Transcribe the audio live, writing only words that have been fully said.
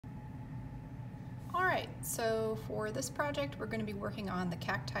Alright, so for this project we're going to be working on the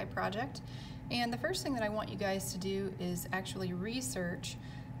cacti project, and the first thing that I want you guys to do is actually research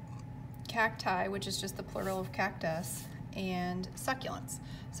cacti, which is just the plural of cactus, and succulents.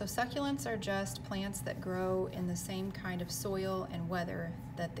 So succulents are just plants that grow in the same kind of soil and weather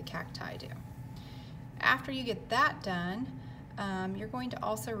that the cacti do. After you get that done, you're going to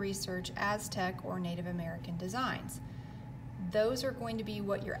also research Aztec or Native American designs. Those are going to be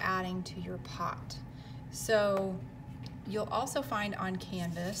what you're adding to your pot. So you'll also find on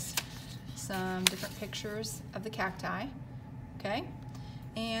Canvas some different pictures of the cacti, okay?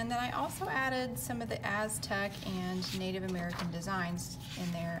 And then I also added some of the Aztec and Native American designs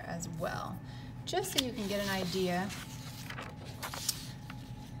in there as well, just so you can get an idea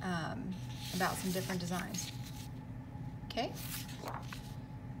about some different designs, okay?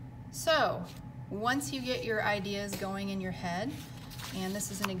 So once you get your ideas going in your head, and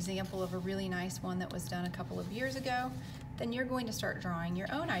this is an example of a really nice one that was done a couple of years ago, then you're going to start drawing your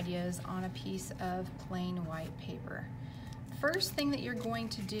own ideas on a piece of plain white paper. First thing that you're going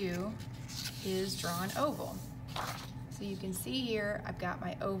to do is draw an oval. So you can see here I've got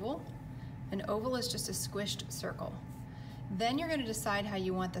my oval. An oval is just a squished circle. Then you're going to decide how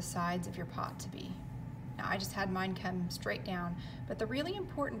you want the sides of your pot to be. Now I just had mine come straight down, but the really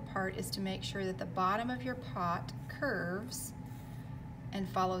important part is to make sure that the bottom of your pot curves and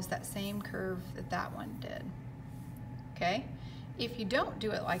follows that same curve that that one did, okay? If you don't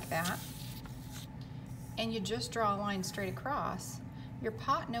do it like that, and you just draw a line straight across, your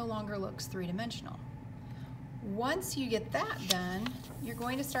pot no longer looks three-dimensional. Once you get that done, you're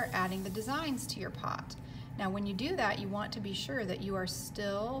going to start adding the designs to your pot. Now when you do that, you want to be sure that you are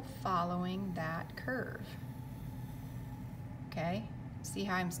still following that curve, okay? See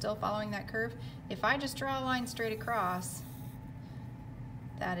how I'm still following that curve? If I just draw a line straight across,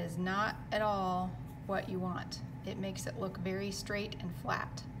 that is not at all what you want. It makes it look very straight and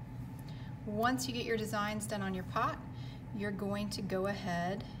flat. Once you get your designs done on your pot, you're going to go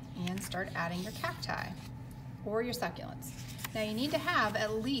ahead and start adding your cacti or your succulents. Now you need to have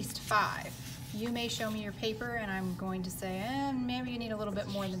at least 5. You may show me your paper and I'm going to say, maybe you need a little bit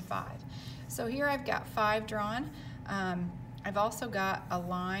more than 5. So here I've got 5 drawn. I've also got a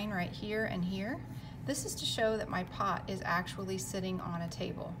line right here and here. This is to show that my pot is actually sitting on a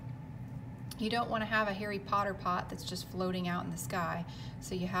table. You don't want to have a Harry Potter pot that's just floating out in the sky.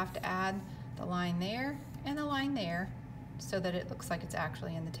 So you have to add the line there and the line there so that it looks like it's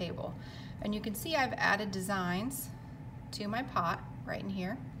actually in the table. And you can see I've added designs to my pot right in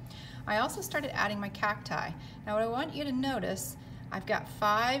here. I also started adding my cacti. Now what I want you to notice, I've got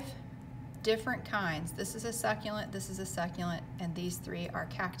 5 different kinds. This is a succulent, this is a succulent, and these 3 are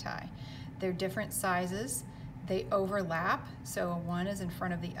cacti. They're different sizes. They overlap, so one is in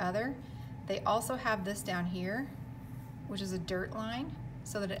front of the other. They also have this down here, which is a dirt line,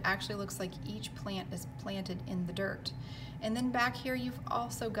 so that it actually looks like each plant is planted in the dirt. And then back here you've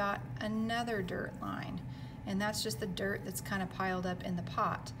also got another dirt line, and that's just the dirt that's kind of piled up in the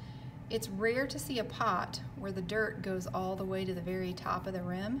pot. It's rare to see a pot where the dirt goes all the way to the very top of the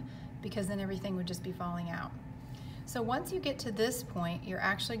rim, because then everything would just be falling out. So once you get to this point, you're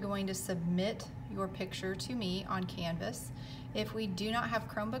actually going to submit your picture to me on Canvas. If we do not have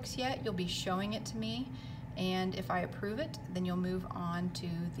Chromebooks yet, you'll be showing it to me, and if I approve it, then you'll move on to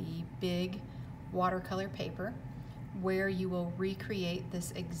the big watercolor paper where you will recreate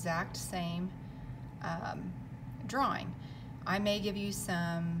this exact same drawing. I may give you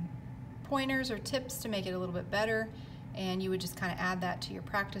some pointers or tips to make it a little bit better, and you would just kind of add that to your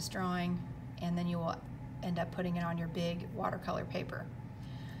practice drawing, and then you will end up putting it on your big watercolor paper.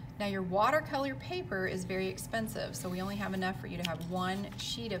 Now your watercolor paper is very expensive, so we only have enough for you to have 1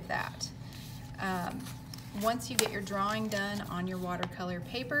 sheet of that. Once you get your drawing done on your watercolor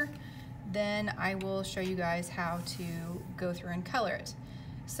paper, then I will show you guys how to go through and color it.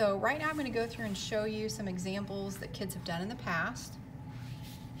 So right now I'm going to go through and show you some examples that kids have done in the past.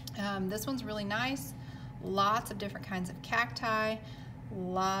 This one's really nice. Lots of different kinds of cacti,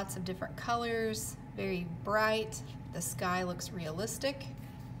 lots of different colors, very bright. The sky looks realistic.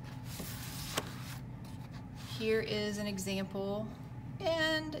 Here is an example,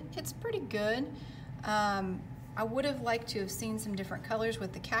 and it's pretty good. I would have liked to have seen some different colors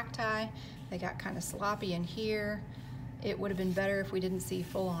with the cacti. They got kind of sloppy in here. It would have been better if we didn't see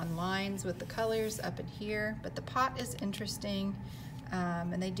full-on lines with the colors up in here, but the pot is interesting,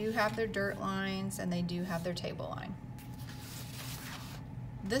 and they do have their dirt lines and they do have their table line.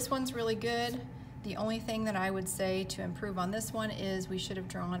 This one's really good. The only thing that I would say to improve on this one is we should have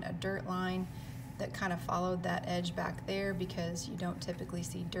drawn a dirt line that kind of followed that edge back there, because you don't typically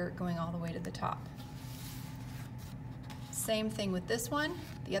see dirt going all the way to the top. Same thing with this one.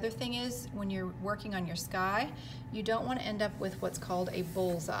 The other thing is, when you're working on your sky, you don't want to end up with what's called a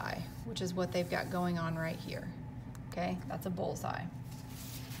bullseye, which is what they've got going on right here. Okay, that's a bullseye.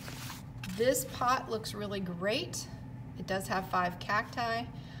 This pot looks really great. It does have 5 cacti.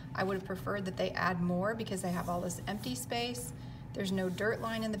 I would have preferred that they add more because they have all this empty space. There's no dirt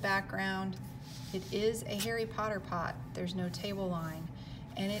line in the background. It is a Harry Potter pot. There's no table line.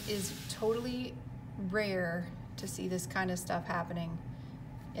 And it is totally rare to see this kind of stuff happening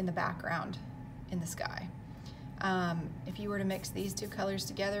in the background in the sky. If you were to mix these two colors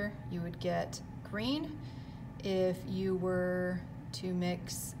together, you would get green. If you were to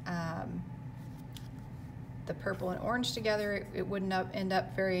mix the purple and orange together, it wouldn't end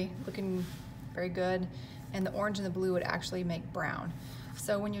up looking very good, and the orange and the blue would actually make brown.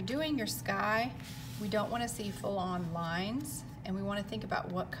 So when you're doing your sky, we don't want to see full-on lines, and we want to think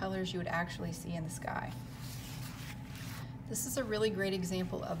about what colors you would actually see in the sky. This is a really great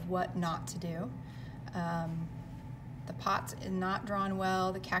example of what not to do. The pot's not drawn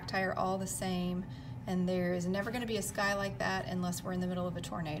well, the cacti are all the same, and there is never going to be a sky like that unless we're in the middle of a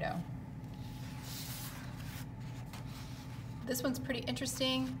tornado. This one's pretty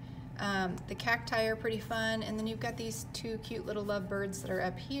interesting. The cacti are pretty fun, and then you've got these 2 cute little lovebirds that are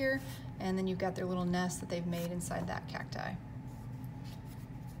up here, and then you've got their little nest that they've made inside that cacti.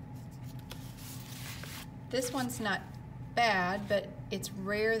 This one's not bad, but it's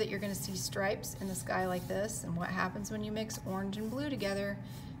rare that you're going to see stripes in the sky like this, and what happens when you mix orange and blue together,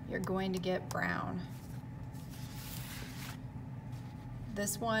 you're going to get brown.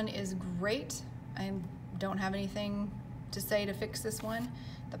 This one is great. I don't have anything to say to fix this one.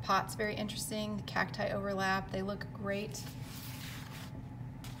 The pot's very interesting, the cacti overlap, they look great.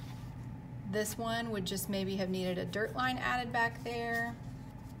 This one would just maybe have needed a dirt line added back there.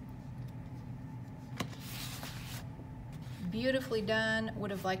 Beautifully done.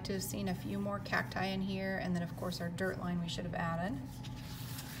 Would have liked to have seen a few more cacti in here, and then of course our dirt line we should have added.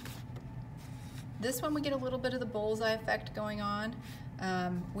 This one we get a little bit of the bullseye effect going on.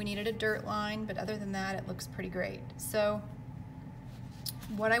 We needed a dirt line, but other than that it looks pretty great. So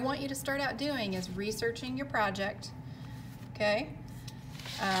what I want you to start out doing is researching your project, okay?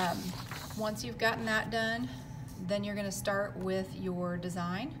 Once you've gotten that done, then you're going to start with your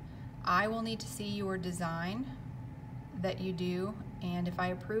design. I will need to see your design that you do, and if I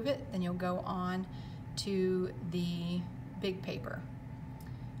approve it, then you'll go on to the big paper.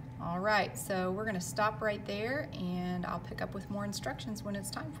 All right, so we're going to stop right there, and I'll pick up with more instructions when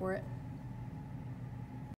it's time for it.